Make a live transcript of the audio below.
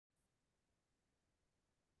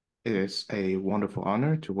It is a wonderful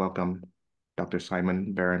honor to welcome Dr.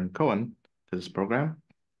 Simon Baron-Cohen to this program.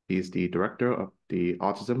 He is the director of the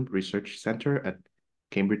Autism Research Center at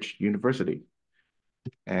Cambridge University.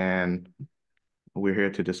 And we're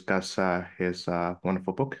here to discuss his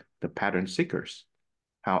wonderful book, The Pattern Seekers: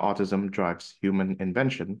 How Autism Drives Human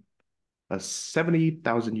Invention, a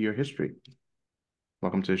 70,000-year history.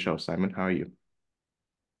 Welcome to the show, Simon. How are you?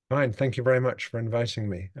 Fine, thank you very much for inviting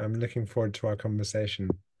me. I'm looking forward to our conversation.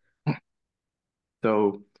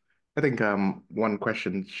 So I think one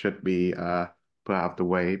question should be put out of the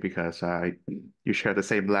way because you share the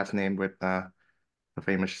same last name with the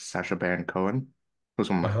famous Sacha Baron Cohen,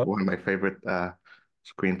 who's Uh-huh. one of my favorite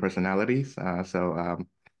screen personalities. How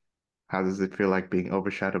does it feel like being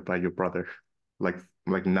overshadowed by your brother, like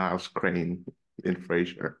Niles Crane in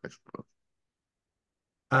Frasier, I suppose?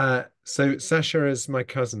 So Sasha is my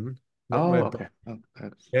cousin, Oh, my okay. Oh,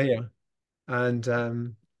 that's... yeah, yeah,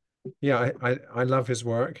 and yeah, I love his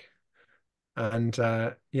work, and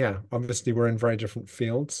yeah, obviously we're in very different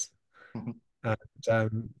fields, Mhm.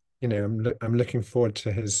 and I'm looking forward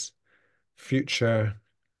to his future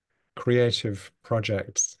creative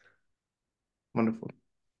projects. Wonderful.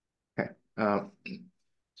 Okay.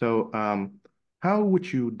 So, how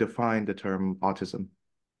would you define the term autism?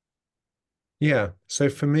 Yeah, so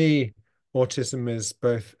for me, autism is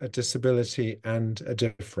both a disability and a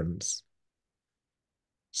difference.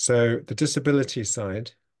 So the disability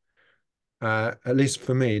side, at least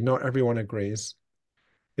for me, not everyone agrees,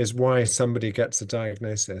 is why somebody gets a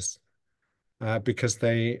diagnosis, because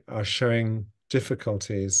they are showing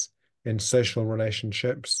difficulties in social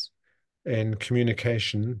relationships, in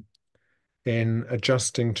communication, in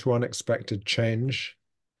adjusting to unexpected change,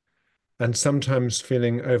 and sometimes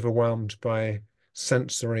feeling overwhelmed by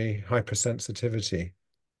sensory hypersensitivity.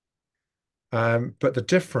 But the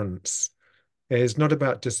difference is not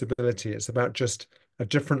about disability, it's about just a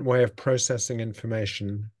different way of processing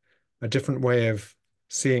information, a different way of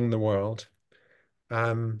seeing the world.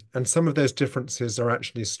 And some of those differences are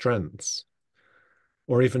actually strengths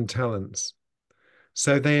or even talents.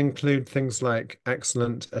 So they include things like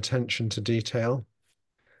excellent attention to detail,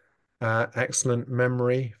 excellent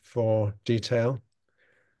memory for detail,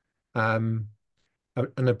 um,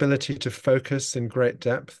 an ability to focus in great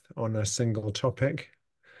depth on a single topic,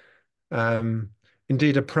 um,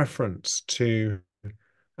 indeed a preference to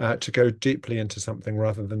go deeply into something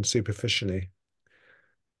rather than superficially.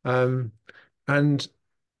 Um, and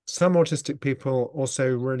some autistic people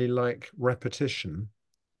also really like repetition.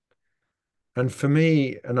 And for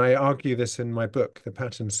me, and I argue this in my book, The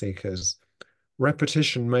Pattern Seekers,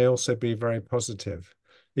 repetition may also be very positive.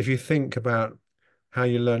 If you think about how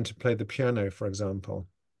you learn to play the piano, for example,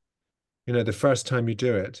 the first time you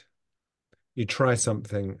do it, you try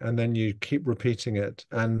something and then you keep repeating it.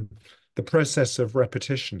 And the process of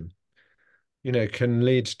repetition, can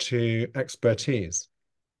lead to expertise.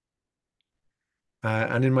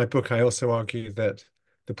 And in my book, I also argue that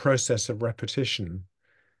the process of repetition,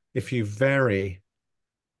 if you vary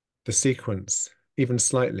the sequence even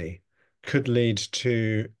slightly, could lead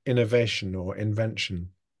to innovation or invention.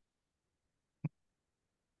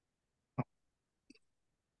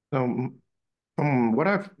 So, from what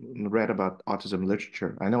I've read about autism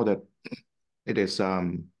literature, I know that it is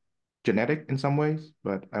genetic in some ways,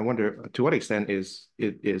 but I wonder to what extent it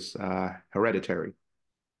is hereditary.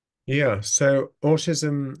 Yeah, so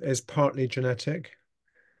autism is partly genetic.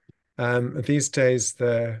 These days,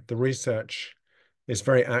 the research is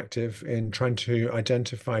very active in trying to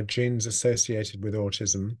identify genes associated with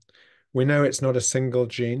autism. We know it's not a single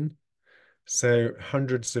gene, so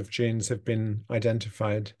hundreds of genes have been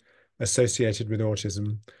identified associated with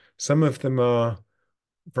autism. Some of them are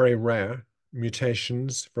very rare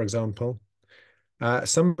mutations, for example.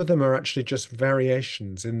 Some of them are actually just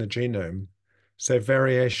variations in the genome. So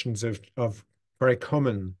variations of very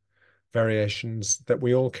common variations that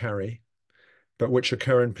we all carry, but which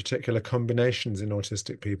occur in particular combinations in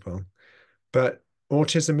autistic people. But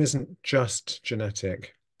autism isn't just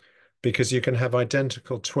genetic because you can have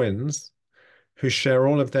identical twins who share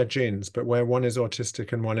all of their genes, but where one is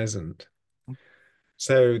autistic and one isn't.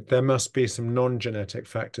 So there must be some non-genetic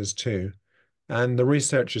factors too. And the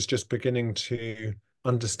research is just beginning to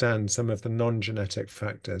understand some of the non-genetic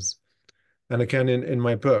factors. And again, in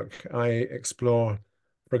my book, I explore,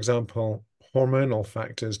 for example, hormonal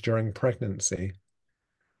factors during pregnancy,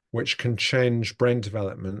 which can change brain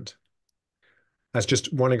development as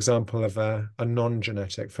just one example of a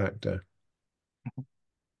non-genetic factor.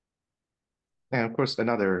 And of course,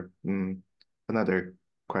 another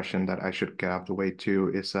question that I should get out of the way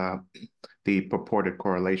too is the purported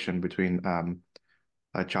correlation between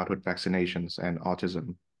childhood vaccinations and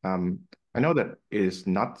autism. I know that is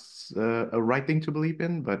not a right thing to believe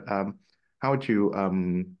in, but how would you,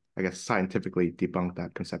 I guess, scientifically debunk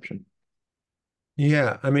that conception?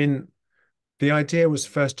 Yeah, I mean, the idea was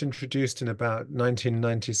first introduced in about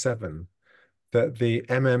 1997 that the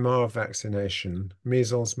MMR vaccination,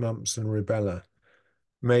 measles, mumps, and rubella,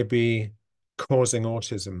 may be causing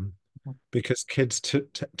autism because kids t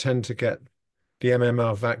t tend to get the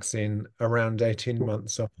MMR vaccine around 18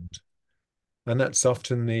 months old. And that's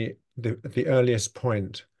often the earliest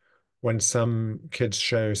point when some kids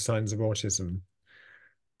show signs of autism.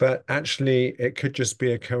 But actually, it could just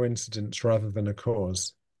be a coincidence rather than a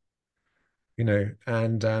cause,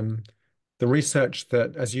 and the research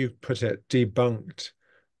that, as you put it, debunked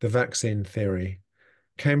the vaccine theory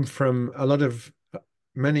came from a lot of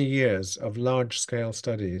many years of large-scale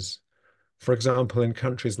studies. For example, in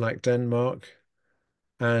countries like Denmark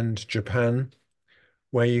and Japan,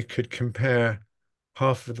 where you could compare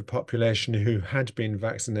half of the population who had been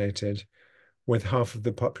vaccinated with half of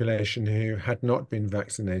the population who had not been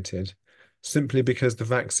vaccinated, simply because the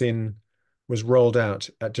vaccine was rolled out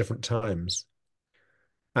at different times.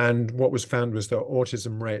 And what was found was that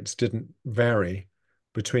autism rates didn't vary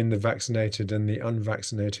between the vaccinated and the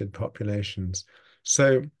unvaccinated populations.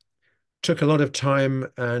 So it took a lot of time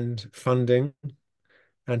and funding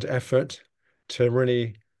and effort to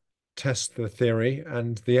really test the theory,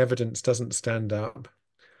 and the evidence doesn't stand up,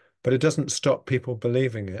 but it doesn't stop people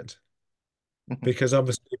believing it Mhm, because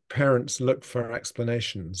obviously parents look for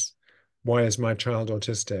explanations. Why is my child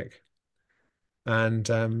autistic? And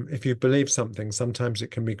if you believe something, sometimes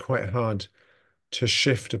it can be quite hard to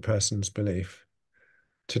shift a person's belief,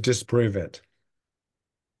 to disprove it.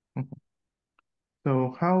 mhm.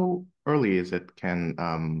 So how early is it can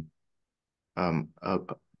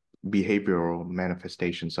behavioral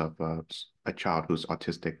manifestations of a child who's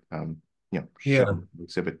autistic, Yeah,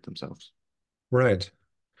 exhibit themselves? right.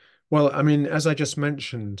 Well, I mean, as I just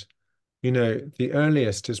mentioned, the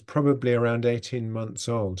earliest is probably around 18 months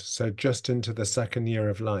old, so just into the second year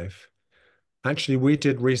of life. Actually, we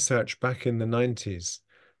did research back in the 90s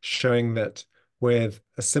showing that with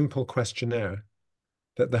a simple questionnaire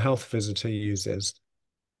that the health visitor uses,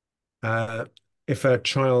 uh, if a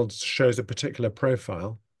child shows a particular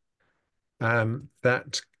profile,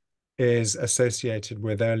 that is associated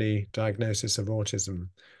with early diagnosis of autism.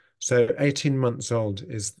 So 18 months old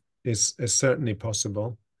is certainly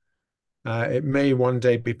possible. It may one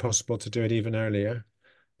day be possible to do it even earlier.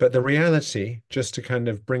 But the reality, just to kind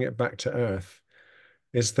of bring it back to earth,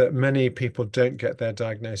 is that many people don't get their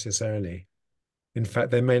diagnosis early. In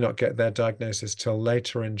fact, they may not get their diagnosis till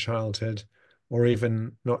later in childhood or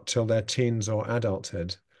even not till their teens or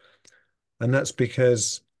adulthood. And that's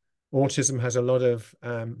because autism has a lot of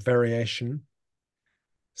variation.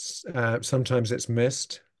 Sometimes it's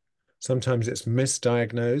missed, sometimes it's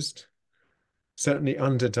misdiagnosed, certainly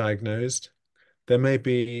underdiagnosed. There may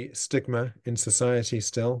be stigma in society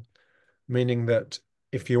still, meaning that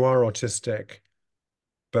if you are autistic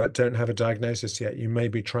but don't have a diagnosis yet, you may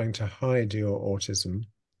be trying to hide your autism.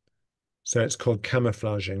 So it's called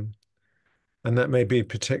camouflaging. And that may be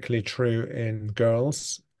particularly true in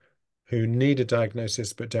girls who need a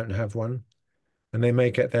diagnosis but don't have one. And they may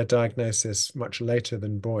get their diagnosis much later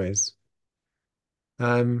than boys.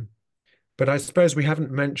 Um, but I suppose we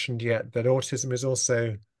haven't mentioned yet that autism is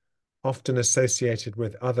also often associated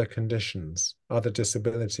with other conditions, other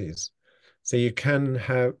disabilities. So you can be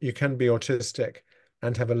autistic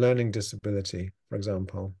and have a learning disability, for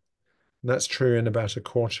example. And that's true in about a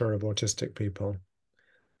quarter of autistic people.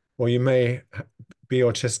 Or you may be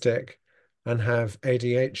autistic and have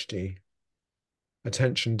ADHD,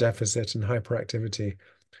 attention deficit and hyperactivity.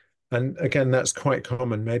 And again, that's quite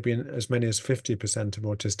common, maybe in as many as 50% of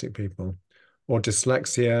autistic people, or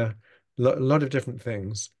dyslexia, a lot of different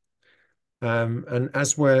things. And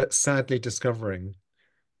as we're sadly discovering,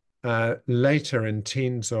 later in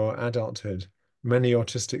teens or adulthood, many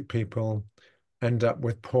autistic people end up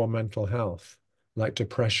with poor mental health, like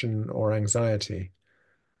depression or anxiety,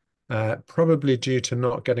 probably due to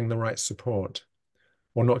not getting the right support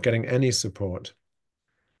or not getting any support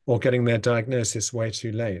or getting their diagnosis way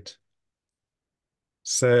too late.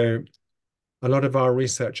 So a lot of our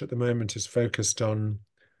research at the moment is focused on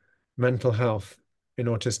mental health in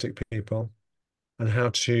autistic people and how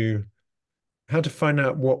to find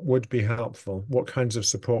out what would be helpful, what kinds of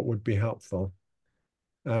support would be helpful.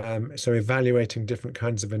 So evaluating different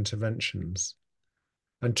kinds of interventions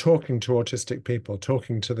and talking to autistic people,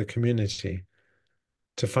 talking to the community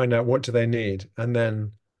to find out what do they need, and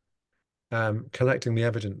then collecting the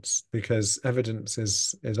evidence because evidence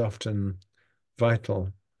is often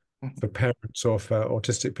vital Mhm. for parents or for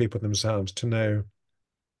autistic people themselves to know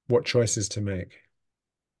what choices to make.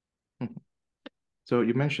 Mhm. So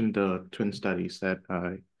you mentioned the twin studies that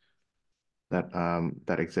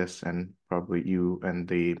exists, and probably you and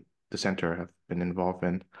the center have been involved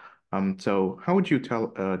in. So how would you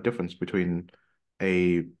tell a difference between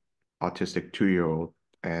a autistic 2-year-old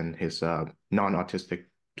and his non-autistic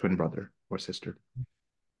twin brother or sister?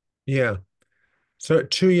 Yeah. So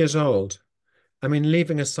at 2 years old, I mean,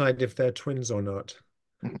 leaving aside if they're twins or not,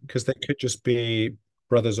 Mhm. because they could just be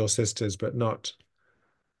brothers or sisters, but not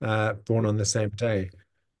born on the same day.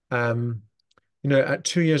 Um, at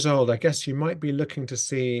 2 years old, I guess you might be looking to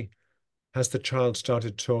see, has the child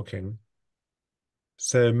started talking?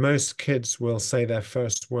 So most kids will say their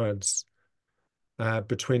first words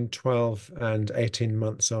between 12 and 18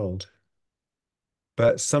 months old.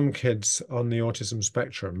 But some kids on the autism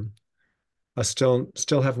spectrum are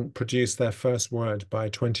still haven't produced their first word by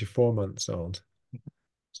 24 months old.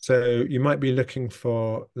 So you might be looking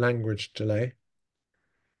for language delay.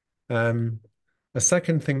 Um, a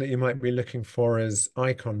second thing that you might be looking for is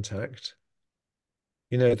eye contact.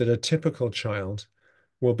 You know, that a typical child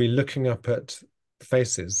will be looking up at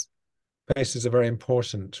faces. Faces are very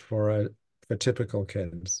important for typical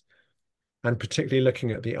kids, and particularly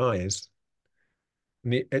looking at the eyes.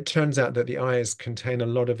 And it turns out that the eyes contain a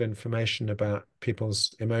lot of information about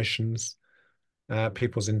people's emotions,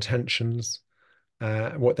 people's intentions,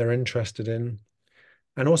 what they're interested in.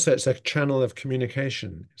 And also, it's a channel of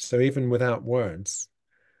communication. So even without words,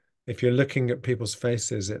 if you're looking at people's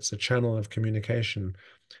faces, it's a channel of communication.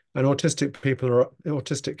 And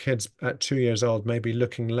autistic kids at 2 years old may be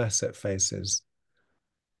looking less at faces,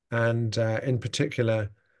 and in particular,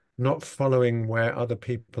 not following where other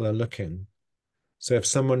people are looking. So if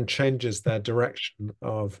someone changes their direction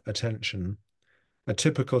of attention, a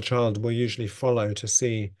typical child will usually follow to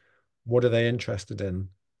see what are they interested in.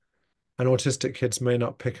 And autistic kids may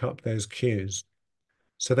not pick up those cues.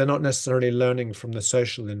 So they're not necessarily learning from the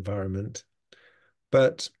social environment,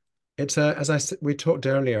 but as we talked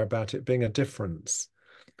earlier about it being a difference,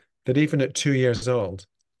 that even at 2 years old,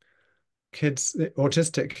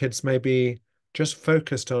 autistic kids may be just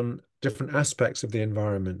focused on different aspects of the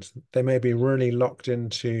environment. They may be really locked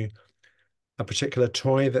into a particular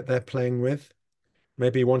toy that they're playing with,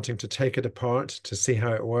 maybe wanting to take it apart to see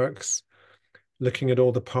how it works, looking at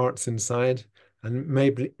all the parts inside and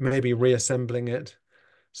maybe reassembling it.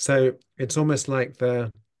 So it's almost like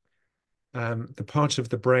the part of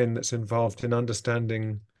the brain that's involved in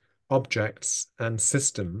understanding objects and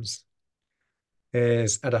systems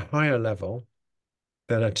is at a higher level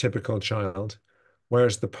than a typical child,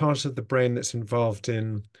 whereas the part of the brain that's involved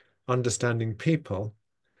in understanding people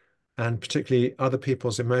and particularly other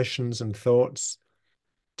people's emotions and thoughts,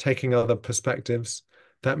 taking other perspectives,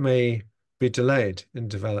 that may be delayed in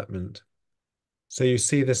development. So you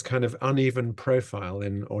see this kind of uneven profile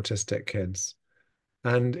in autistic kids.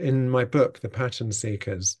 And in my book, The Pattern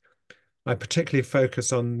Seekers, I particularly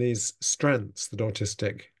focus on these strengths that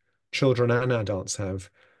autistic children and adults have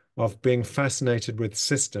of being fascinated with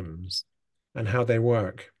systems and how they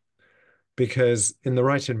work, because in the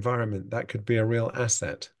right environment, that could be a real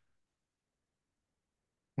asset.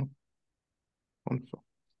 Wonderful.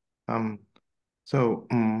 Um, so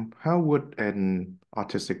how would an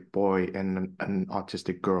autistic boy and an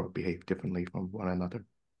autistic girl behave differently from one another?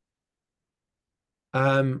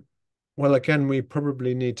 Um, well, again, we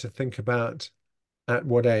probably need to think about at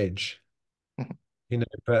what age,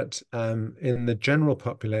 but in the general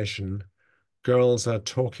population, girls are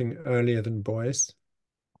talking earlier than boys.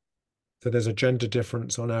 So there's a gender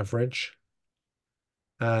difference on average.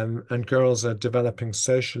 And girls are developing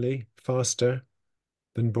socially faster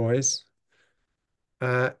than boys.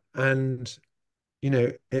 And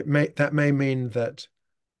that may mean that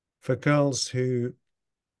for girls who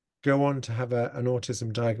go on to have an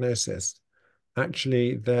autism diagnosis,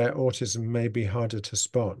 actually their autism may be harder to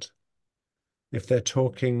spot. If they're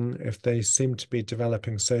talking, if they seem to be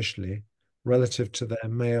developing socially relative to their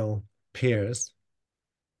male peers,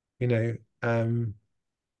 you know, um,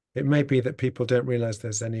 it may be that people don't realize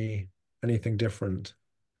there's anything different.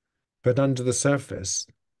 But under the surface,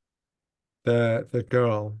 the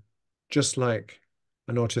girl, just like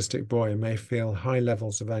an autistic boy, may feel high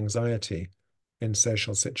levels of anxiety in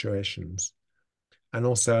social situations and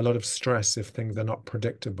also a lot of stress if things are not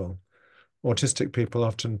predictable. Autistic people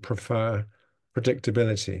often prefer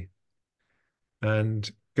predictability. And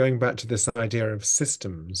going back to this idea of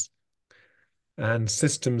systems and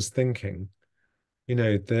systems thinking,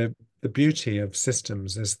 the beauty of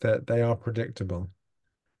systems is that they are predictable.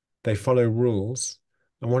 They follow rules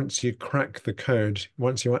And once you crack the code,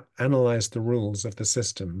 once you analyze the rules of the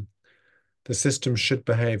system should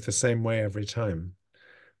behave the same way every time.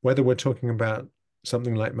 Whether we're talking about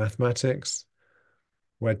something like mathematics,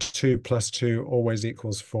 where 2 plus 2 always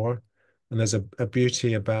equals 4, and there's a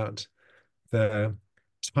beauty about the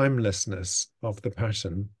timelessness of the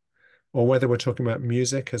pattern, or whether we're talking about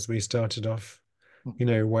music as we started off,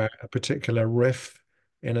 where a particular riff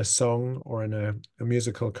in a song or in a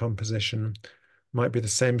musical composition might be the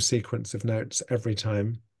same sequence of notes every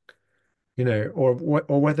time, or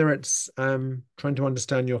whether it's trying to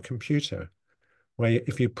understand your computer, where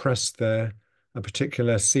if you press a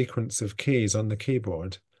particular sequence of keys on the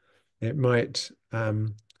keyboard, it might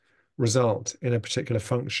result in a particular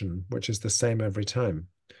function, which is the same every time.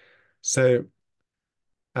 So,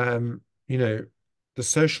 um, you know, the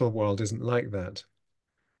social world isn't like that.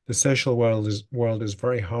 The social world is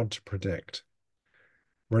very hard to predict.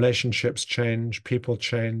 Relationships change,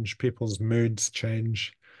 people's moods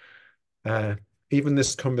change. Uh, Even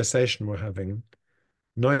this conversation we're having,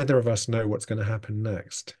 neither of us know what's going to happen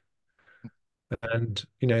next. And,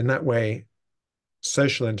 in that way,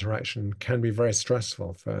 social interaction can be very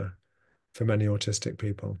stressful for many autistic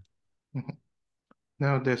people. Mhm.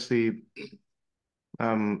 Now, there's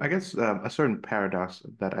I guess, a certain paradox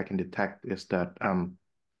that I can detect is that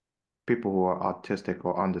people who are autistic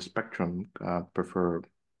or on the spectrum prefer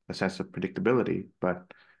a sense of predictability.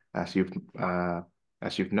 But as you've uh,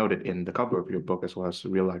 as you've noted in the cover of your book, as well as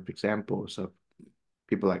real life examples of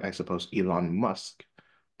people like, I suppose, Elon Musk,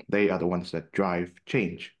 they are the ones that drive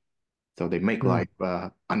change. So they make Hmm.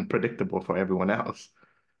 life unpredictable for everyone else.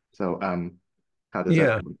 So how does that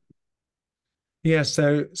Yeah. work? Yeah.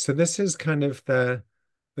 So this is kind of the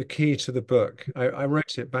key to the book. I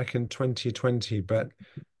wrote it back in 2020, but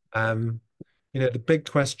um, the big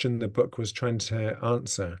question the book was trying to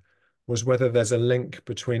answer was whether there's a link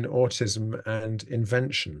between autism and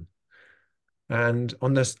invention. And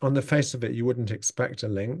on the face of it, you wouldn't expect a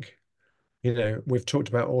link. We've talked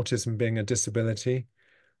about autism being a disability,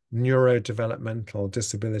 neurodevelopmental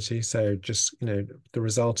disability. So just, the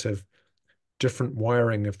result of different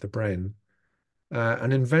wiring of the brain.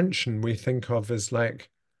 An invention we think of as like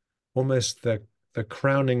almost the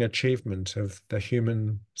crowning achievement of the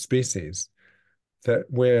human species, that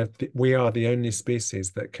we are the only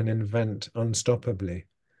species that can invent unstoppably.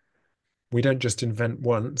 We don't just invent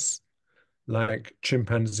once, like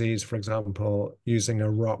chimpanzees, for example, using a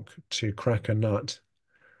rock to crack a nut.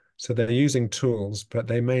 So they're using tools, but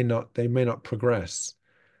they may not progress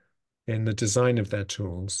in the design of their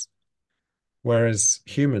tools. Whereas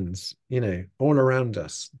humans, all around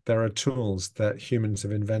us, there are tools that humans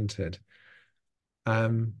have invented.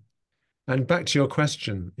 Um, and back to your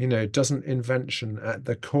question, doesn't invention at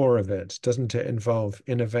the core of it, doesn't it involve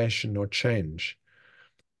innovation or change?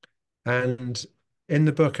 And in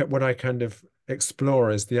the book, what I kind of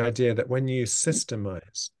explore is the idea that when you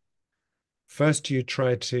systemize, first you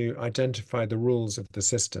try to identify the rules of the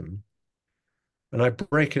system. And I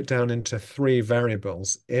break it down into three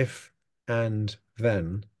variables: if, and,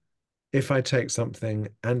 then. If I take something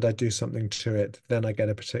and I do something to it, then I get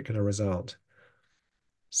a particular result.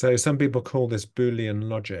 So some people call this Boolean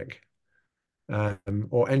logic,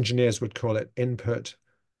 or engineers would call it input,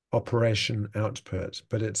 operation, output,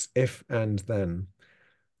 but it's if and then.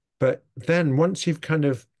 But then once you've kind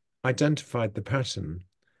of identified the pattern,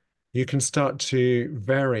 you can start to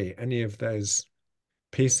vary any of those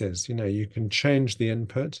pieces. You can change the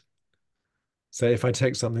input. So if I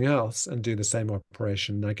take something else and do the same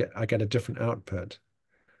operation, I get a different output.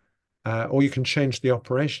 Or you can change the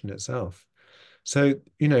operation itself. So,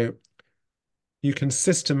 you can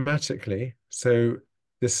systematically, so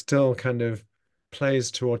this still kind of plays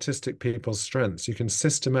to autistic people's strengths. You can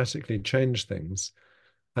systematically change things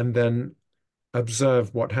and then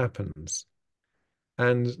observe what happens.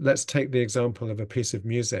 And let's take the example of a piece of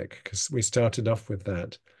music, because we started off with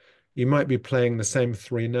that. You might be playing the same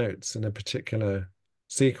three notes in a particular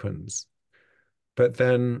sequence, but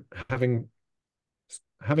then having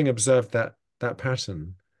observed that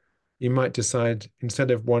pattern, you might decide instead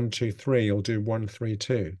of 1, 2, 3, you'll do 1, 3,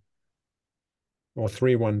 2, or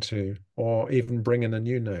 3, 1, 2, or even bring in a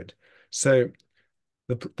new note. So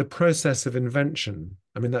the process of invention,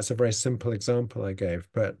 I mean, that's a very simple example I gave,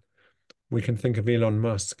 but we can think of Elon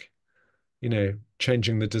Musk,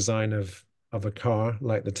 changing the design of a car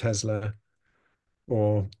like the Tesla,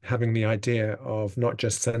 or having the idea of not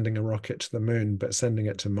just sending a rocket to the moon, but sending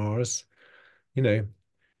it to Mars. You know,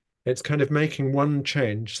 it's kind of making one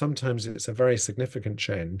change. Sometimes it's a very significant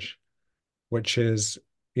change, which is,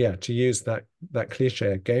 yeah, to use that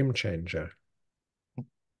cliche, a game changer.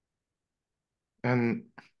 And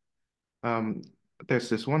um, there's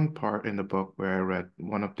this one part in the book where I read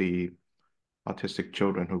one of the autistic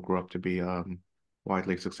children who grew up to be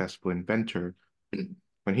widely successful inventor.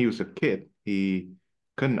 When he was a kid, he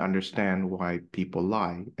couldn't understand why people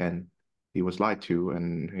lie, and he was lied to,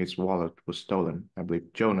 and his wallet was stolen. I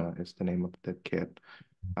believe Jonah is the name of the kid.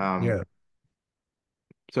 Um, Yeah.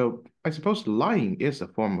 so I suppose lying is a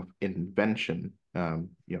form of invention.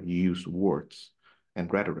 You use words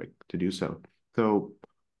and rhetoric to do so. So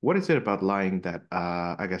what is it about lying that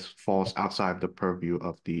I guess falls outside the purview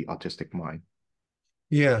of the autistic mind?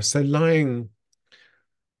 Yeah. So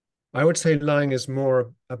I would say lying is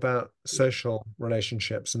more about social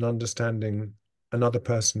relationships and understanding another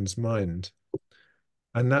person's mind.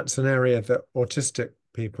 And that's an area that autistic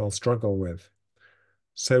people struggle with.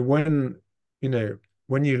 So you know,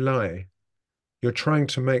 when you lie, you're trying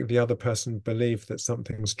to make the other person believe that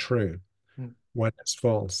something's true Mm, when it's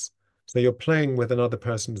false. So you're playing with another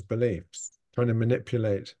person's beliefs, trying to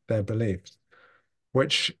manipulate their beliefs,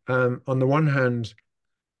 which, on the one hand,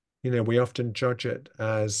 we often judge it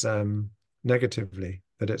as negatively,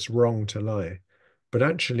 that it's wrong to lie. But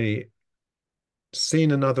actually,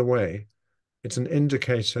 seen another way, it's an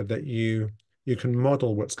indicator that you can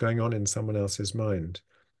model what's going on in someone else's mind,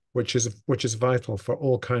 which is vital for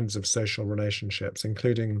all kinds of social relationships,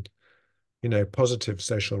 including, positive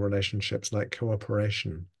social relationships like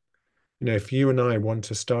cooperation. If you and I want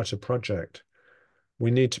to start a project,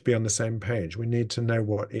 we need to be on the same page. We need to know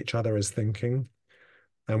what each other is thinking,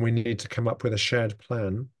 and we need to come up with a shared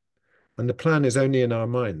plan. And the plan is only in our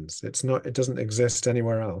minds. It doesn't exist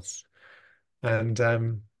anywhere else. And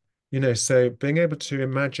so being able to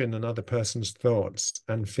imagine another person's thoughts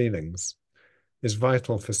and feelings is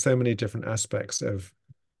vital for so many different aspects of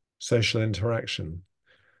social interaction.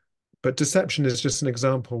 But deception is just an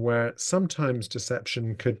example where sometimes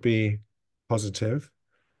deception could be positive.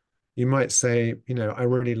 You might say, I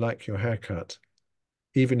really like your haircut,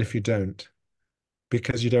 even if you don't,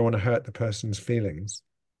 because you don't want to hurt the person's feelings.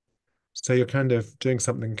 So you're kind of doing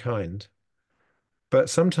something kind. But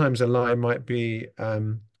sometimes a lie might be,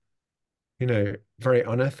 very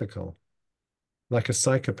unethical, like a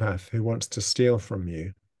psychopath who wants to steal from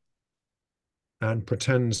you and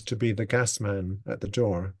pretends to be the gas man at the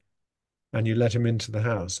door, and you let him into the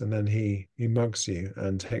house, and then he mugs you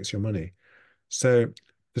and takes your money. So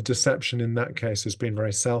the deception in that case has been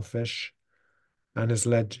very selfish and has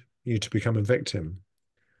led you to become a victim.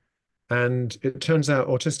 And it turns out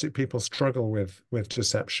autistic people struggle with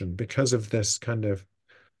deception because of this kind of,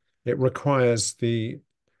 it requires being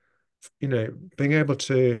able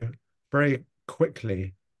to very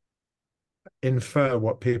quickly infer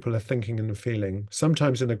what people are thinking and feeling,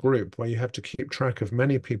 sometimes in a group where you have to keep track of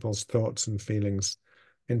many people's thoughts and feelings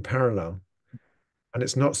in parallel. And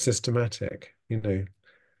it's not systematic.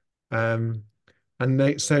 Um,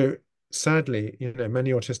 and so sadly,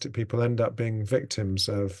 many autistic people end up being victims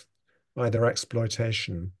of either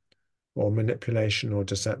exploitation or manipulation or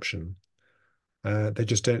deception. They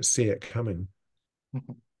just don't see it coming.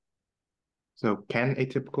 mhm. So can a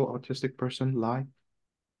typical autistic person lie?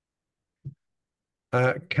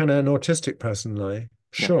 Can an autistic person lie?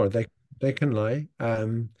 Yeah. Sure, they can lie.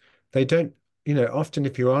 They don't, often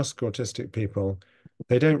if you ask autistic people,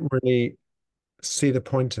 they don't really see the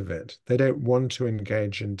point of it. They don't want to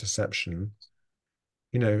engage in deception,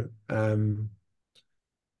 you know, um,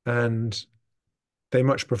 and they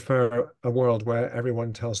much prefer a world where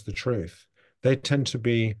everyone tells the truth. They tend to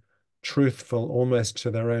be truthful almost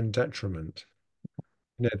to their own detriment.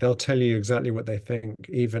 They'll tell you exactly what they think,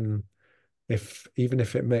 even if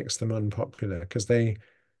it makes them unpopular, because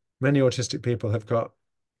many autistic people have got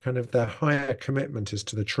kind of their higher commitment is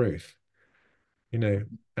to the truth, you know,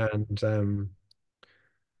 and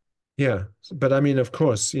yeah. But I mean, of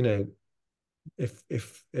course, if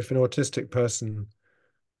an autistic person,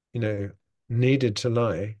 you know, needed to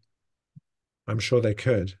lie, I'm sure they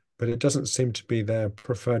could, but it doesn't seem to be their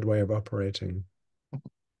preferred way of operating.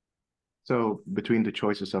 So between the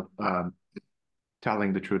choices of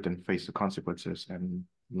telling the truth and face the consequences and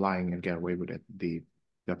lying and get away with it, the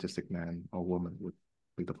autistic man or woman would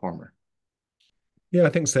be the former. Yeah, I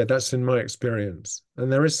think so. That's in my experience,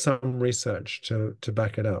 and there is some research to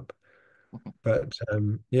back it up. But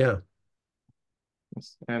yeah,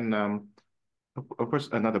 Yes. And of course,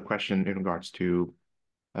 another question in regards to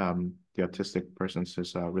the autistic person's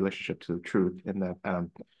relationship to the truth, in that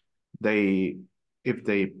they if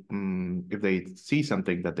they see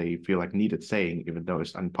something that they feel like needed saying, even though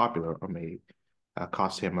it's unpopular or may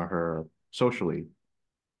cost him or her socially,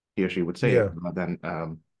 he or she would say it yeah, rather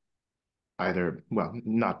than either, well,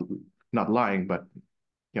 not lying, but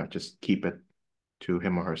just keep it. to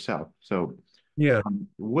him or herself. So, Yeah.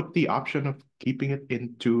 would the option of keeping it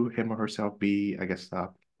into him or herself be, I guess,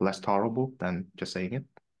 less tolerable than just saying it?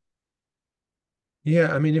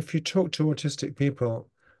 Yeah. I mean, if you talk to autistic people,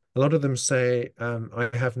 a lot of them say, I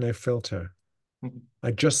have no filter. Mhm.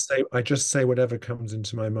 I just say whatever comes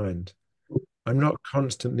into my mind. I'm not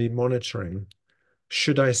constantly monitoring.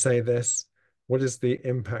 Should I say this? What is the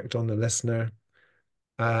impact on the listener?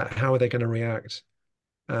 How are they going to react?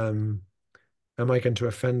 Um, am I going to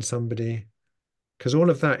offend somebody? Because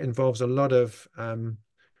all of that involves a lot of kind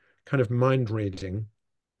of mind reading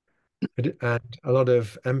and a lot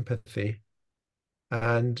of empathy.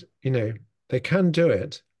 And, they can do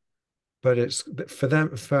it, but it's for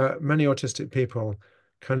them, for many autistic people,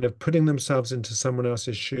 kind of putting themselves into someone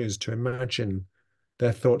else's shoes to imagine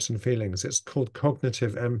their thoughts and feelings. It's called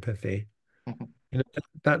cognitive empathy. Mhm.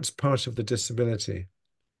 That's part of the disability.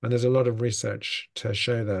 And there's a lot of research to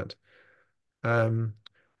show that. Um,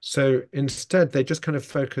 so instead, they just kind of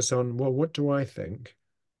focus on, well, what do I think?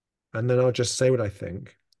 And then I'll just say what I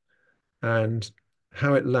think. And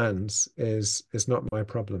how it lands is not my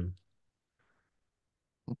problem.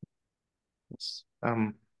 Yes.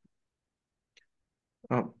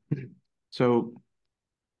 Uh, so,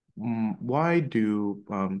 why do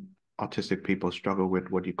autistic people struggle with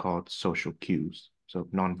what you call social cues? So,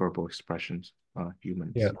 nonverbal expressions, Yeah,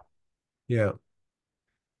 humans. yeah.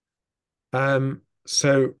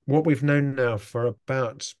 So what we've known now for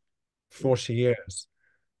about 40 years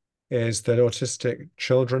is that autistic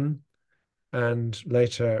children and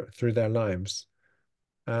later through their lives,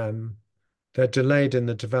 um, they're delayed in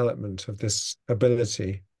the development of this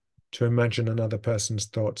ability to imagine another person's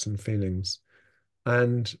thoughts and feelings.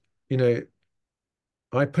 And, you know,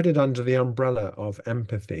 I put it under the umbrella of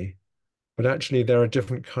empathy, but actually there are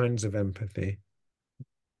different kinds of empathy.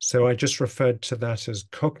 So I just referred to that as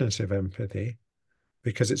cognitive empathy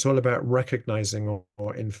because it's all about recognizing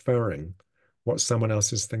or inferring what someone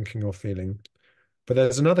else is thinking or feeling. But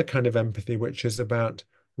there's another kind of empathy which is about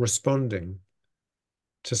responding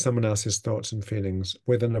to someone else's thoughts and feelings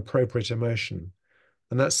with an appropriate emotion.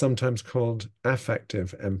 And that's sometimes called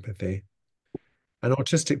affective empathy. And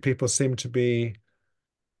autistic people seem to be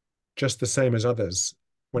just the same as others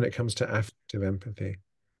when it comes to affective empathy.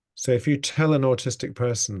 So if you tell an autistic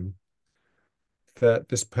person that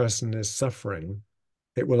this person is suffering,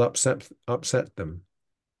 it will upset them.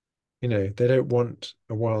 They don't want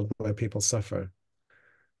a world where people suffer.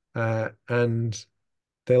 And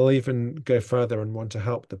they'll even go further and want to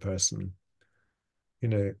help the person,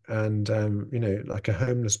 and like a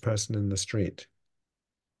homeless person in the street,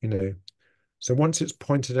 you know. So once it's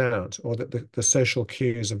pointed out, or that the social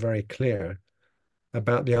cues are very clear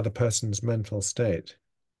about the other person's mental state,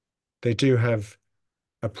 they do have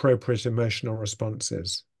appropriate emotional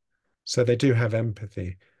responses. So they do have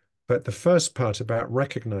empathy. But the first part about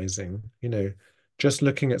recognizing, just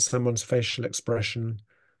looking at someone's facial expression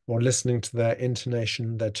or listening to their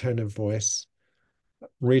intonation, their tone of voice,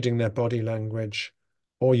 reading their body language,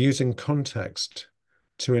 or using context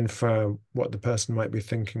to infer what the person might be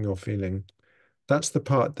thinking or feeling. That's the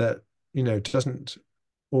part that, doesn't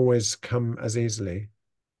always come as easily.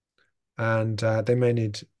 And they may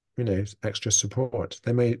need, extra support.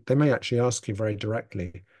 They may actually ask you very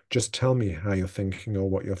directly, just tell me how you're thinking or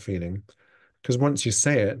what you're feeling. Because once you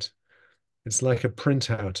say it, it's like a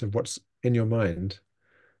printout of what's in your mind.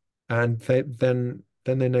 And then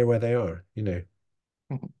they know where they are,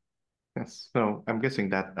 Mhm. Yes. So, I'm guessing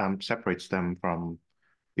that separates them from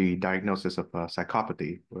the diagnosis of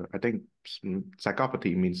psychopathy, where I think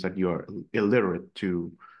psychopathy means that you're illiterate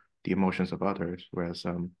to the emotions of others, whereas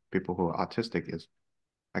people who are autistic is,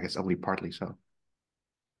 I guess, only partly so.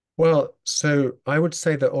 Well, so I would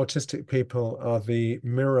say that autistic people are the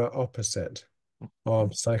mirror opposite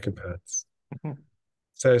of psychopaths. Mhm.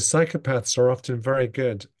 So psychopaths are often very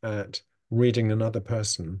good at reading another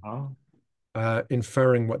person, Oh.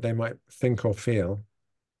 inferring what they might think or feel.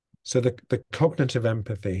 So the cognitive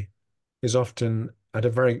empathy is often at a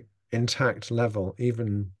very intact level,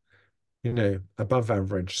 even, above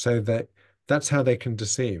average. So that's how they can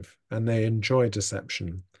deceive and they enjoy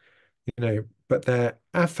deception, but their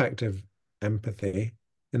affective empathy,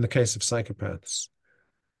 in the case of psychopaths,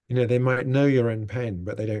 they might know you're in pain,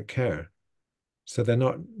 but they don't care. So they're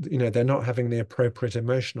not having the appropriate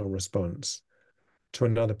emotional response to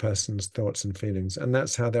another person's thoughts and feelings. And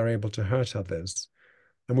that's how they're able to hurt others.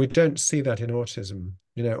 And we don't see that in autism.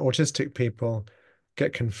 Autistic people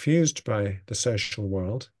get confused by the social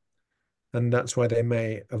world, and that's why they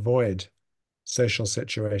may avoid social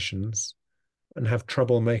situations and have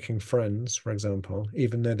trouble making friends, for example,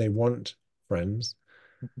 even though they want friends.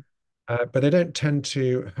 but they don't tend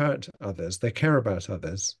to hurt others. They care about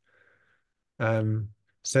others. Um,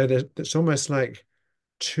 so it's almost like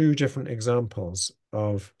two different examples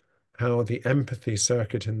of how the empathy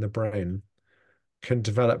circuit in the brain can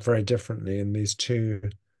develop very differently in these two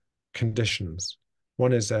conditions.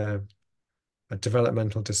 One is a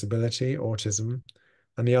developmental disability, autism,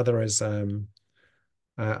 and the other is,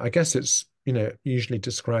 I guess it's, usually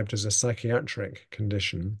described as a psychiatric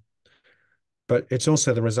condition, but it's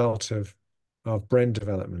also the result of brain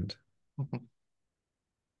development. Mhm.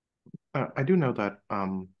 I do know that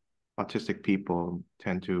autistic people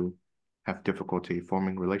tend to have difficulty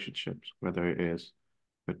forming relationships, whether it is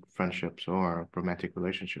with friendships or romantic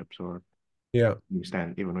relationships, or Yeah. you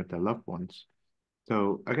stand even with their loved ones.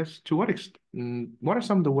 So I guess to what extent, what are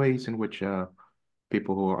some of the ways in which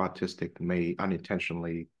people who are autistic may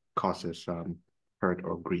unintentionally causes hurt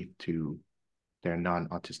or grief to their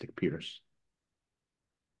non-autistic peers?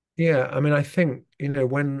 Yeah. I mean, I think,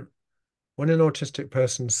 when an autistic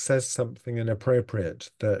person says something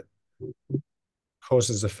inappropriate that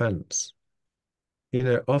causes offense,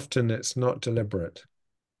 often it's not deliberate.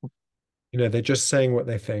 They're just saying what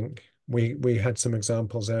they think. We had some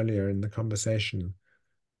examples earlier in the conversation,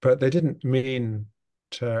 but they didn't mean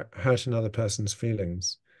to hurt another person's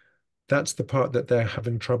feelings. That's the part that they're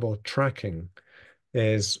having trouble tracking,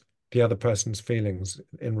 is the other person's feelings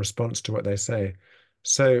in response to what they say.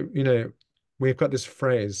 So, we've got this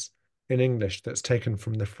phrase in English that's taken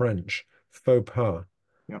from the French, faux pas,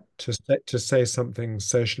 Yeah. to say something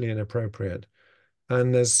socially inappropriate.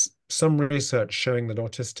 And there's some research showing that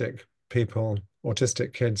autistic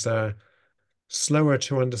kids are slower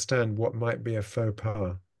to understand what might be a faux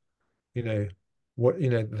pas, you know,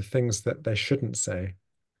 the things that they shouldn't say,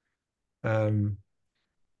 um,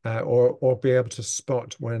 or be able to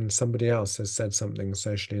spot when somebody else has said something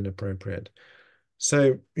socially inappropriate.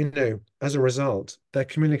 So, as a result, their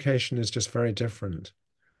communication is just very different.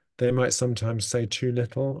 They might sometimes say too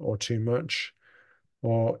little or too much,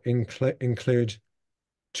 or include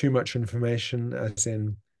too much information, as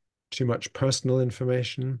in too much personal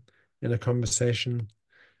information in a conversation.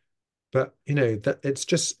 But that it's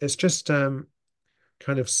just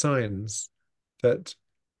kind of signs that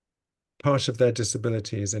part of their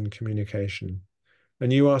disability is in communication.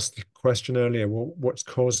 And you asked the question earlier, well, what's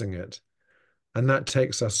causing it? And that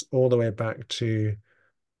takes us all the way back to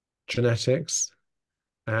genetics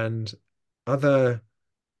and other,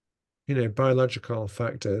 biological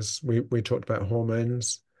factors. We talked about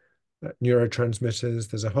hormones, neurotransmitters.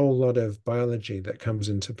 There's a whole lot of biology that comes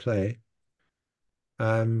into play.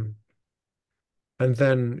 Um, and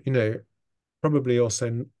then, probably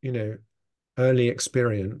also, early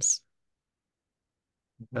experience,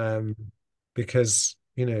 um, because,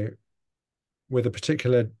 with a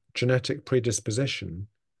particular genetic predisposition,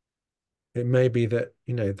 it may be that,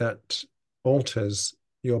 that alters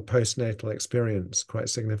your postnatal experience quite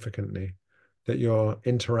significantly, that you're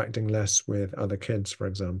interacting less with other kids, for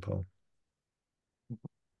example.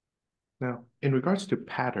 Now, in regards to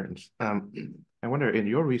patterns, I wonder in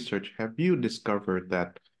your research, have you discovered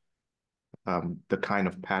that the kind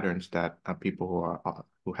of patterns that people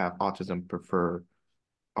who have autism prefer,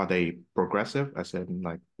 are they progressive, as in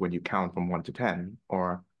like when you count from 1 to 10,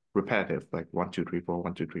 or repetitive, like 1, 2, 3, 4,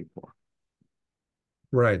 1, 2, 3, 4?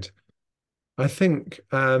 Right. I think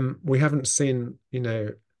we haven't seen,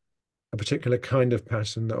 a particular kind of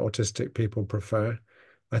pattern that autistic people prefer.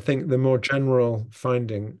 I think the more general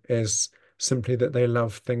finding is simply that they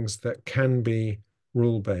love things that can be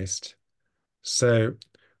rule-based. So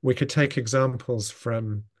we could take examples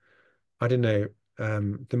from, I don't know,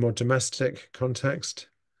 the more domestic context,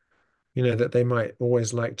 that they might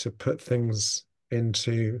always like to put things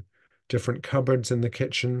into different cupboards in the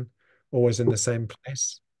kitchen, always in the same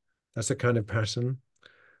place. That's a kind of pattern.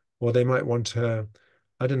 Or they might want to,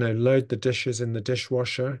 I don't know, load the dishes in the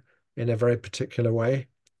dishwasher in a very particular way,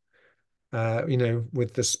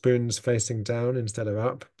 with the spoons facing down instead of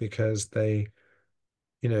up, because they've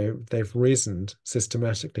reasoned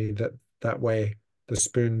systematically that that way the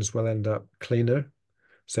spoons will end up cleaner.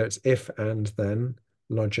 So it's if and then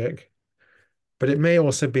logic. But it may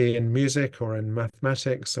also be in music or in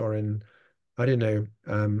mathematics or in, I don't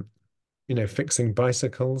know, fixing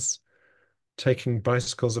bicycles, taking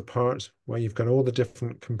bicycles apart where you've got all the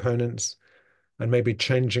different components and maybe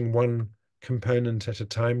changing one component at a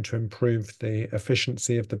time to improve the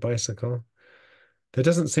efficiency of the bicycle. There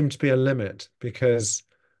doesn't seem to be a limit, because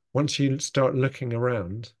once you start looking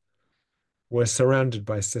around, we're surrounded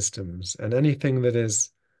by systems, and anything that is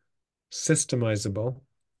systemizable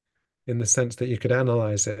in the sense that you could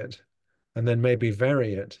analyze it and then maybe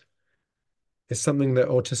vary it is something that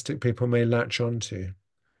autistic people may latch onto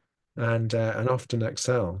and often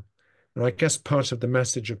excel. And I guess part of the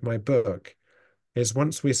message of my book is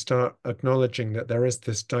once we start acknowledging that there is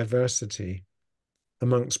this diversity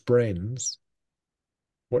amongst brains,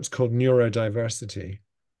 what's called neurodiversity,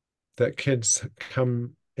 that kids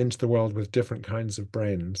come into the world with different kinds of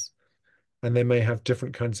brains and they may have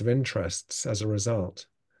different kinds of interests as a result.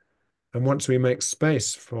 And once we make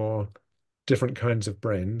space for different kinds of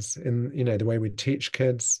brains in, the way we teach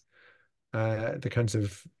kids, the kinds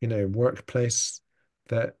of, workplace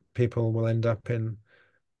that people will end up in,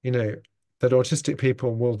 you know, that autistic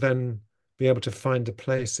people will then be able to find a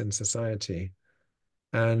place in society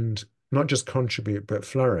and not just contribute, but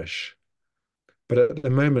flourish. But at the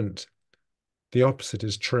moment, the opposite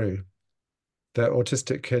is true, that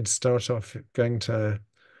autistic kids start off going to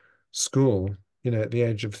school, at the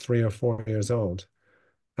age of 3 or 4 years old.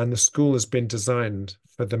 And the school has been designed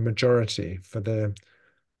for the majority, for the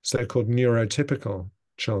so-called neurotypical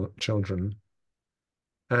children.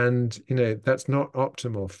 And, that's not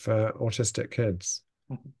optimal for autistic kids.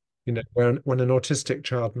 Mhm. When an autistic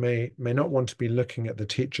child may not want to be looking at the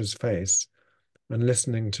teacher's face and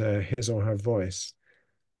listening to his or her voice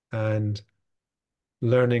and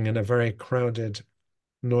learning in a very crowded,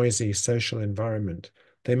 noisy social environment.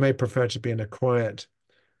 They may prefer to be in a quiet,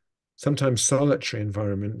 sometimes solitary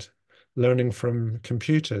environment, learning from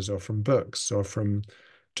computers or from books or from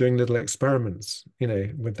doing little experiments,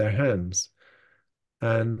 with their hands.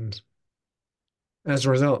 And as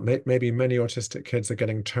a result, maybe many autistic kids are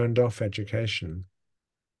getting turned off education.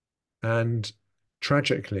 And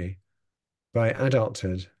tragically, by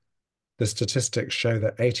adulthood, the statistics show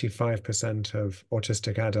that 85% of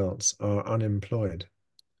autistic adults are unemployed.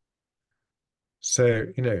 So,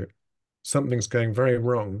 something's going very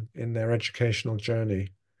wrong in their educational journey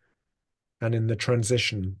and in the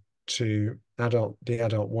transition to the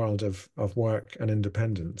adult world of work and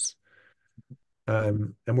independence.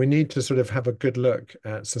 And we need to sort of have a good look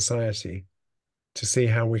at society to see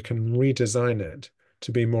how we can redesign it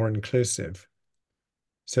to be more inclusive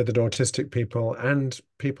so that autistic people and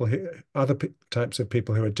people who other types of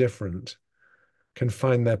people who are different can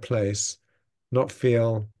find their place, not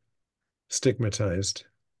feel stigmatized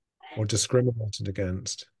or discriminated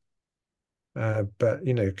against, but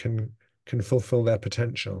can fulfill their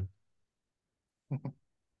potential. Mhm.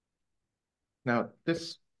 Now,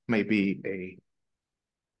 this may be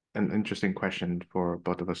an interesting question for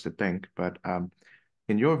both of us to think, but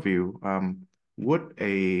in your view, would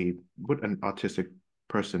an autistic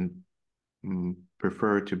person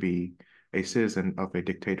prefer to be a citizen of a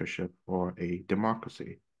dictatorship or a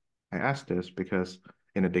democracy? I ask this because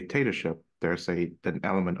in a dictatorship, there's an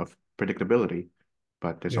element of predictability,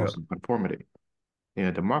 but there's Yeah. also conformity. In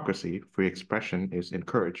a democracy, free expression is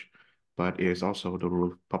encouraged, but it is also the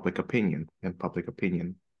rule of public opinion, and public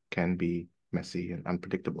opinion can be messy and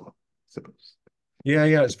unpredictable, I suppose. Yeah,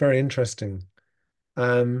 yeah, it's very interesting.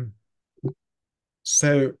 Um,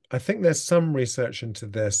 so I think there's some research into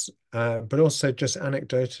this, but also just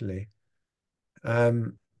anecdotally.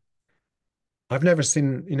 Um, I've never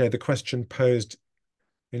seen, the question posed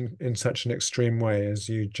in such an extreme way as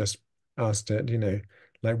you just asked it,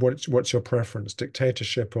 like what's your preference,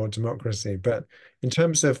 dictatorship or democracy? But in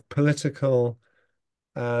terms of political,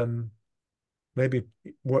 um, maybe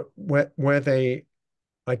where they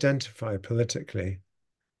identify politically,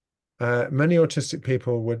 many autistic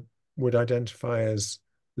people would identify as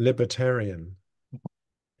libertarian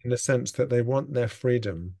in the sense that they want their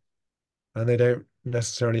freedom and they don't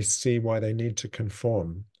necessarily see why they need to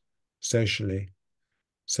conform socially.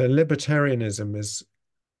 So libertarianism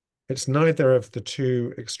it's neither of the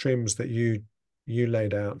two extremes that you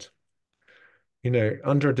laid out.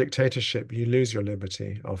 Under a dictatorship, you lose your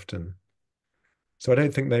liberty often. So I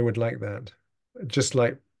don't think they would like that. Just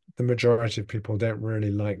like the majority of people don't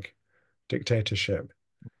really like dictatorship.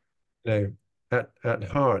 You know, at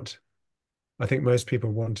heart, I think most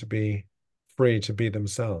people want to be free to be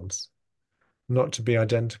themselves, not to be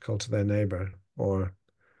identical to their neighbor or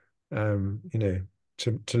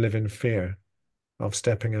to live in fear of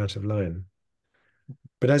stepping out of line.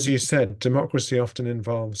 But as you said, democracy often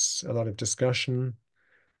involves a lot of discussion,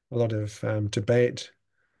 a lot of debate,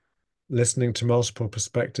 listening to multiple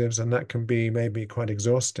perspectives, and that can be maybe quite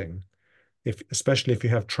exhausting, especially if you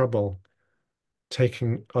have trouble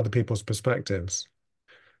taking other people's perspectives.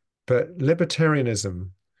 But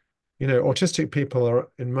libertarianism, autistic people are,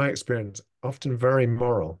 in my experience, often very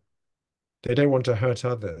moral. They don't want to hurt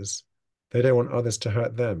others. They don't want others to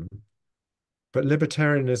hurt them. But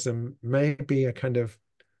libertarianism may be a kind of,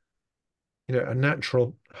 a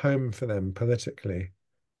natural home for them politically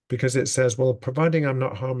because it says, well, providing I'm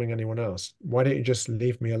not harming anyone else, why don't you just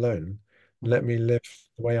leave me alone? Let me live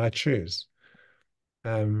the way I choose.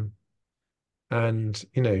 Um, and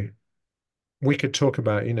we could talk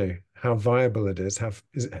about, how viable it is,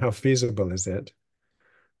 how feasible is it?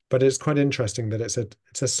 But it's quite interesting that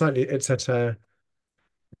it's at a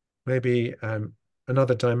maybe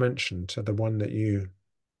another dimension to the one that you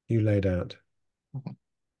laid out.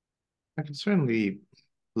 I can certainly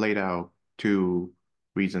laid out two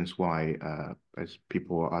reasons why, as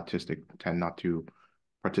people who are autistic tend not to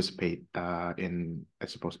participate in, I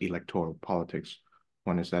suppose, electoral politics.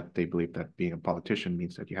 One is that they believe that being a politician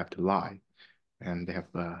means that you have to lie, and they have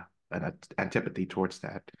an antipathy towards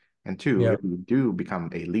that. And two, Yeah, if you do become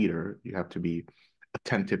a leader, you have to be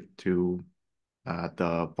attentive to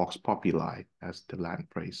the vox populi, as the Latin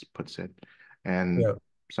phrase puts it. And yeah,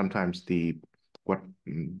 sometimes what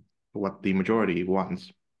mm, what the majority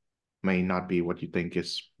wants may not be what you think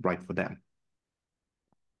is right for them.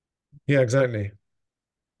 yeah, exactly.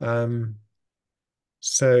 Um,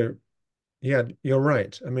 so yeah, you're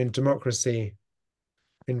right. I mean, democracy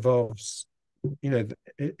involves,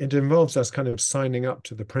 it involves us kind of signing up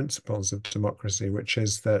to the principles of democracy, which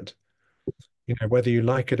is that, whether you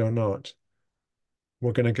like it or not,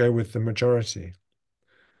 we're going to go with the majority.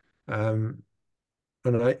 Um,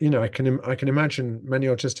 and I can imagine many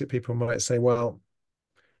autistic people might say, well,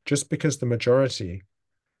 just because the majority,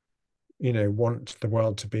 want the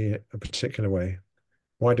world to be a particular way,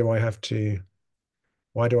 why do I have to,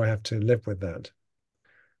 why do I have to live with that?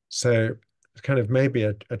 So it's kind of maybe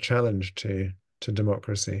a challenge to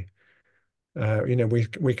democracy.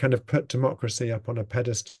 We kind of put democracy up on a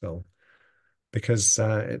pedestal because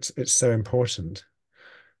it's so important.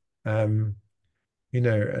 Um,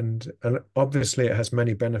 and obviously it has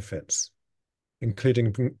many benefits,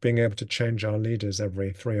 including being able to change our leaders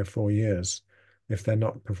every 3 or 4 years if they're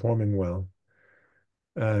not performing well.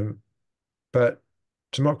 Um, but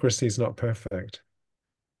democracy is not perfect.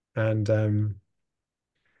 And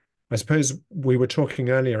I suppose we were talking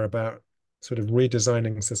earlier about sort of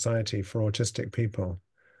redesigning society for autistic people.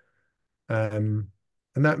 Um,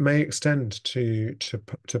 and that may extend to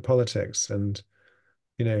politics and,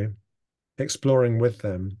 you know, exploring with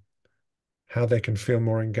them how they can feel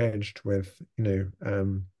more engaged with,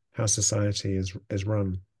 how society is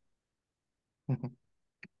run. Mhm.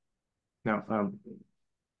 Now,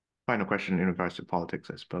 final question in regards to politics,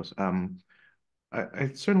 I suppose.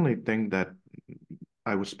 I certainly think that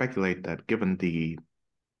I would speculate that given the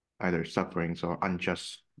either sufferings or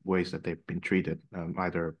unjust ways that they've been treated,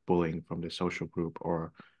 either bullying from the social group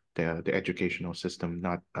or the educational system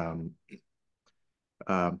um,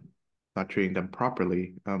 not treating them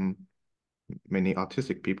properly, many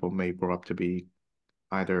autistic people may grow up to be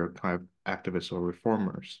either kind of activists or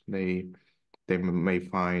reformers. They may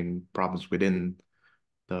find problems within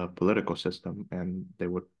the political system, and they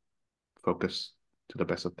would focus to the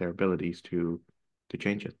best of their abilities to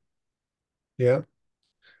change it. Yeah.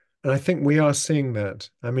 And I think we are seeing that.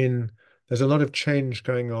 I mean, there's a lot of change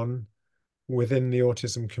going on within the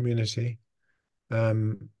autism community.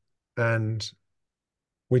 Um, and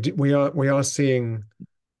we are seeing,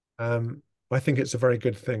 um, I think it's a very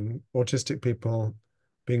good thing, autistic people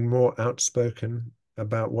being more outspoken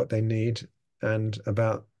about what they need and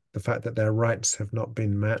about the fact that their rights have not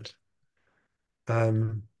been met.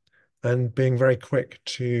 Um, and being very quick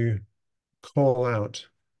to call out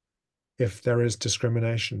if there is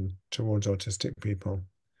discrimination towards autistic people.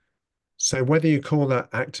 So whether you call that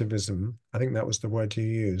activism, I think that was the word you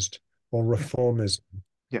used, or reformism,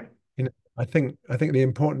 Yeah. I think the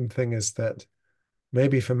important thing is that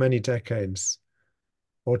maybe for many decades,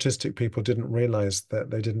 autistic people didn't realize that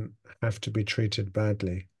they didn't have to be treated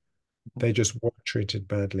badly. They just were treated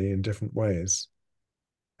badly in different ways.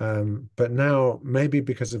 But now, maybe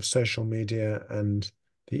because of social media and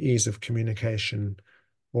the ease of communication,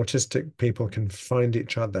 autistic people can find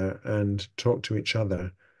each other and talk to each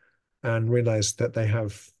other and realize that they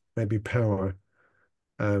have maybe power,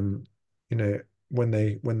 um, you know, when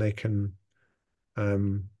they can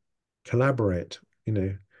um, collaborate,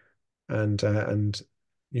 and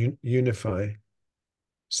unify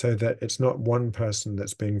so that it's not one person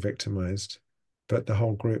that's being victimized, but the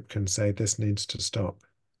whole group can say this needs to stop.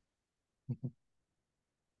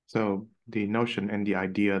 So the notion and the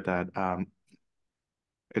idea that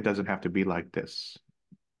it doesn't have to be like this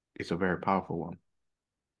is a very powerful one.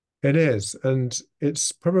 It is, and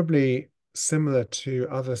it's probably similar to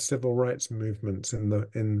other civil rights movements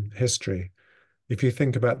in history. If you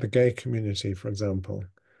think about the gay community, for example,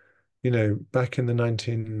 back in the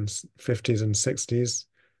 1950s and 60s,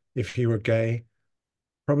 if you were gay,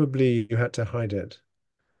 probably you had to hide it.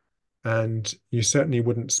 and you certainly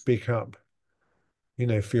wouldn't speak up,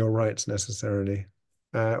 for your rights necessarily.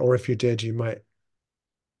 Or if you did, you might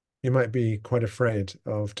be quite afraid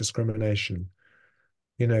of discrimination,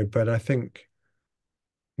 but I think,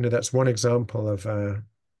 that's one example of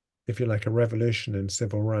if you like, a revolution in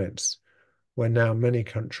civil rights, where now many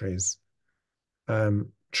countries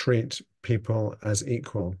treat people as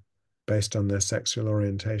equal based on their sexual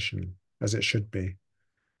orientation, as it should be.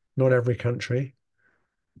 Not every country,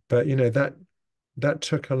 but that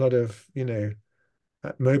took a lot of,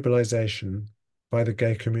 mobilization by the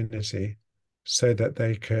gay community so that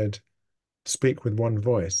they could speak with one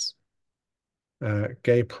voice.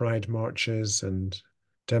 Gay pride marches and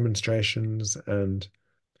demonstrations and,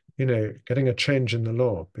 getting a change in the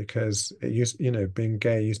law because being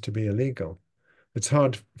gay used to be illegal. It's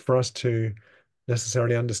hard for us to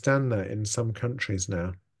necessarily understand that in some countries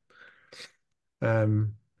now.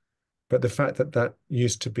 Um, but the fact that that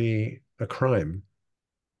used to be a crime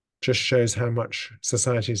just shows how much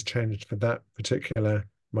society's changed for that particular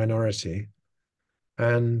minority.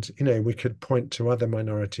 And, we could point to other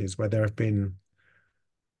minorities where there have been,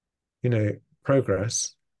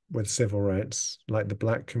 progress with civil rights, like the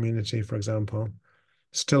Black community, for example.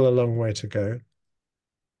 Still a long way to go.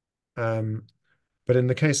 But in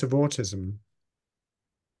the case of autism,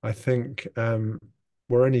 I think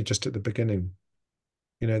we're only just at the beginning.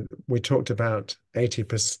 We talked about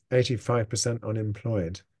 80%, 85%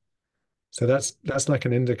 unemployed. So that's like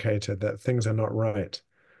an indicator that things are not right.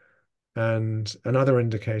 And another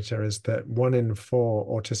indicator is that 1 in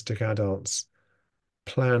 4 autistic adults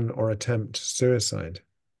plan or attempt suicide.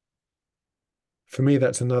 For me,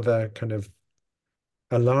 that's another kind of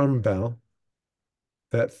alarm bell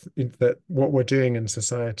that what we're doing in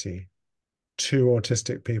society to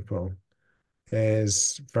autistic people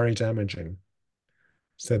is very damaging.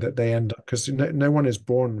 So that they end up, because no one is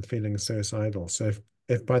born feeling suicidal. So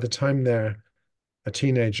if by the time they're a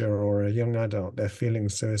teenager or a young adult, they're feeling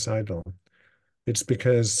suicidal, it's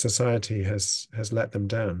because society has let them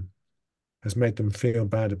down, has made them feel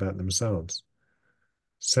bad about themselves.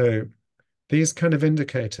 So these kind of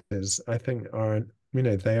indicators, I think, are,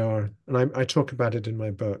 they are, and I talk about it in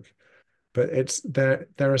my book, but they're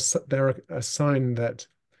a sign that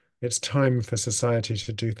it's time for society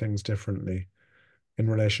to do things differently in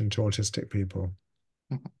relation to autistic people.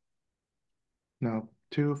 Mhm. Now,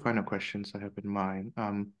 two final questions I have in mind.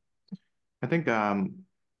 I think,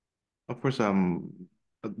 of course,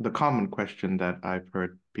 the common question that I've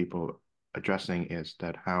heard people addressing is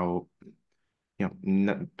that how,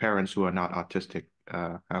 parents who are not autistic,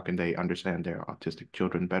 how can they understand their autistic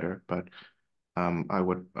children better? But um, I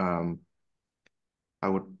would um, I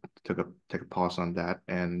would take a pause on that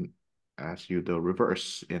and ask you the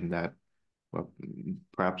reverse in that, well,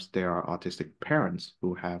 perhaps there are autistic parents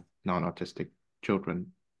who have non-autistic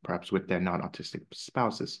children, perhaps with their non-autistic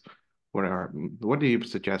spouses. What do you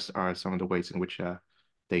suggest are some of the ways in which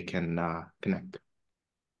they can connect?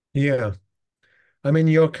 Yeah. I mean,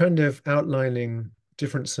 you're kind of outlining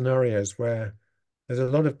different scenarios where there's a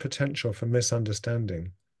lot of potential for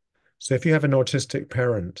misunderstanding. So if you have an autistic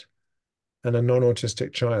parent and a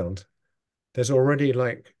non-autistic child, there's already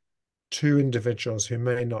like two individuals who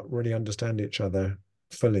may not really understand each other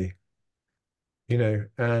fully,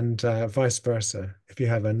 and vice versa. If you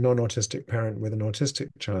have a non-autistic parent with an autistic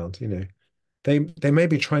child, they may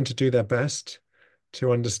be trying to do their best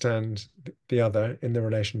to understand the other in the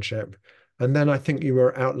relationship. And then I think you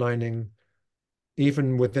were outlining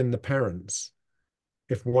even within the parents,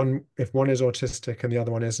 if one is autistic and the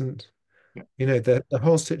other one isn't, Yeah. the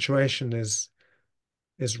whole situation is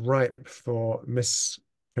ripe for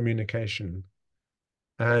miscommunication.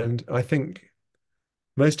 And I think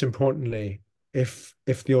most importantly, if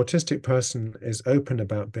the autistic person is open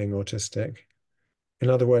about being autistic, in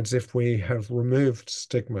other words, if we have removed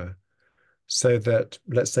stigma so that,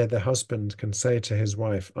 let's say, the husband can say to his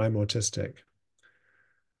wife, I'm autistic,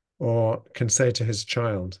 or can say to his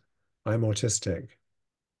child, I'm autistic,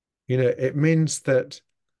 it means that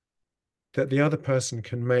the other person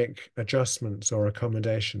can make adjustments or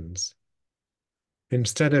accommodations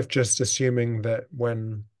instead of just assuming that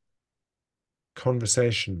when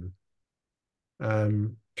conversation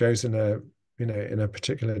goes in a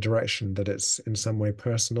particular direction that it's in some way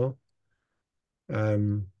personal,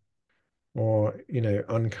 um, or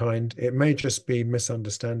unkind. It may just be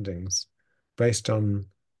misunderstandings based on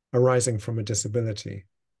arising from a disability.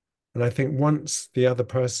 And I think once the other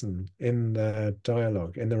person in the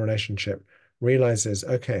dialogue, in the relationship, realizes,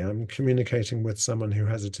 okay, I'm communicating with someone who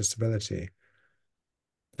has a disability,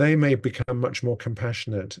 they may become much more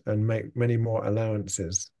compassionate and make many more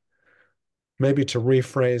allowances. maybe to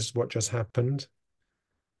rephrase what just happened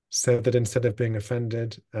so that instead of being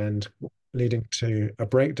offended and leading to a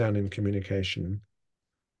breakdown in communication,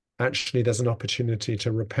 actually there's an opportunity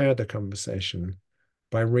to repair the conversation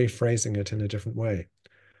by rephrasing it in a different way.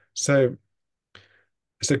 So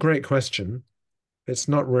it's a great question. It's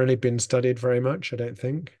not really been studied very much, I don't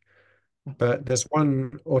think. But there's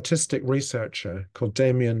one autistic researcher called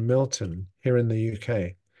Damien Milton here in the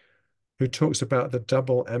UK who talks about the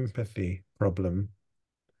double empathy problem,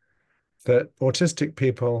 that autistic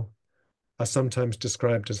people are sometimes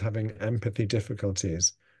described as having empathy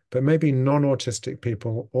difficulties, but maybe non-autistic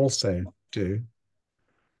people also do.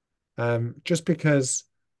 Just because,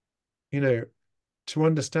 you know, to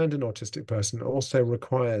understand an autistic person also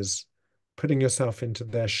requires putting yourself into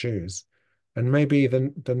their shoes. And maybe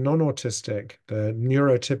the non-autistic, the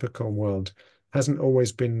neurotypical world hasn't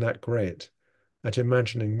always been that great at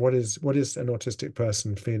imagining what is an autistic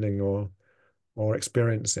person feeling or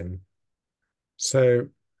experiencing. So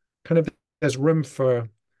kind of there's room for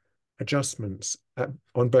adjustments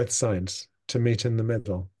on both sides to meet in the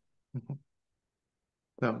middle. Mhm.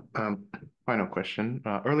 So, final question.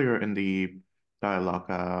 Earlier in the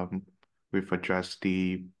dialogue, we've addressed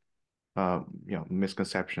the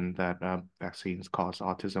misconception that vaccines cause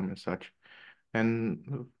autism and such.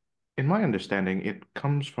 And in my understanding, it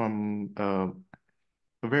comes from a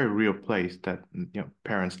very real place that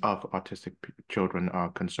parents of autistic children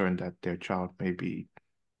are concerned that their child may be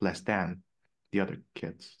less than the other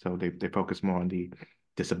kids. So they focus more on the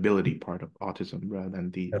disability part of autism rather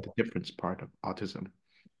than the difference part of autism.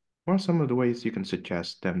 What are some of the ways you can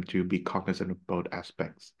suggest them to be cognizant of both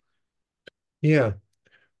aspects? Yeah.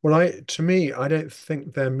 Well, to me, I don't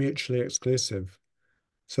think they're mutually exclusive.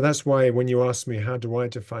 So that's why when you ask me how do I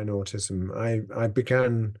define autism, I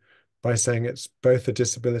began by saying it's both a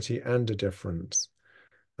disability and a difference.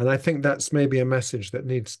 And I think that's maybe a message that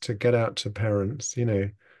needs to get out to parents.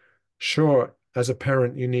 Sure, as a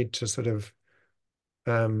parent, you need to sort of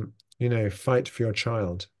fight for your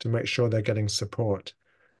child to make sure they're getting support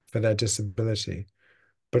for their disability.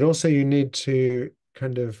 But also you need to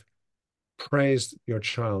kind of praise your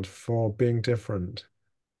child for being different,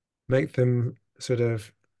 make them sort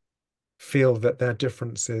of feel that their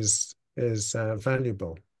difference is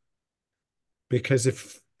valuable. Because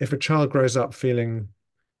if a child grows up feeling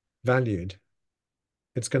valued,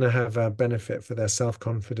 it's going to have a benefit for their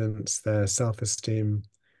self-confidence, their self-esteem.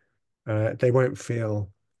 They won't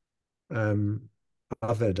feel um,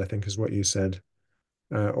 othered, I think is what you said,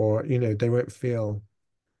 or they won't feel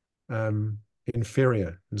um,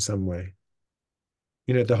 inferior in some way.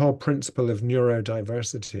 The whole principle of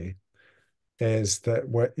neurodiversity is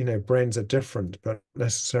that brains are different, but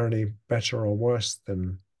necessarily better or worse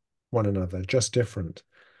than one another, just different.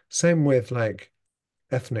 Same with like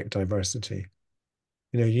ethnic diversity.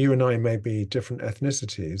 You and I may be different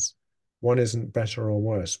ethnicities. One isn't better or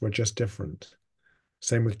worse. We're just different.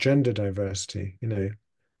 Same with gender diversity.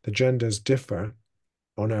 The genders differ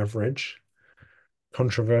on average,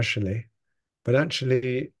 controversially, but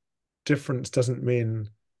actually difference doesn't mean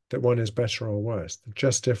that one is better or worse. They're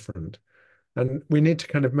just different. And we need to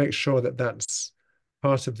kind of make sure that that's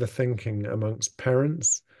part of the thinking amongst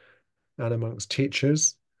parents and amongst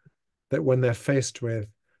teachers, that when they're faced with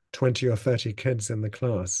 20 or 30 kids in the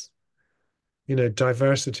class,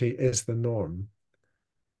 diversity is the norm.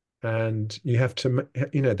 And you have to,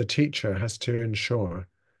 the teacher has to ensure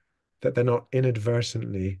that they're not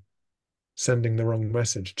inadvertently sending the wrong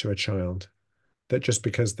message to a child, that just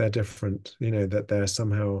because they're different, that they're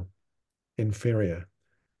somehow inferior.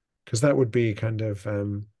 Because that would be kind of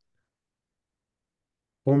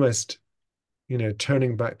almost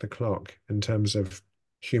turning back the clock in terms of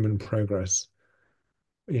human progress,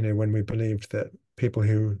 when we believed that people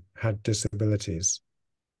who had disabilities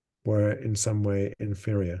were in some way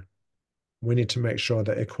inferior. We need to make sure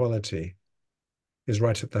that equality is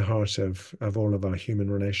right at the heart of all of our human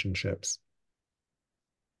relationships.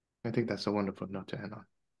 I think that's a wonderful note to end on.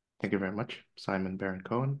 Thank you very much, Simon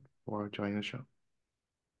Baron-Cohen, for joining the show.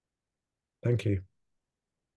 Thank you.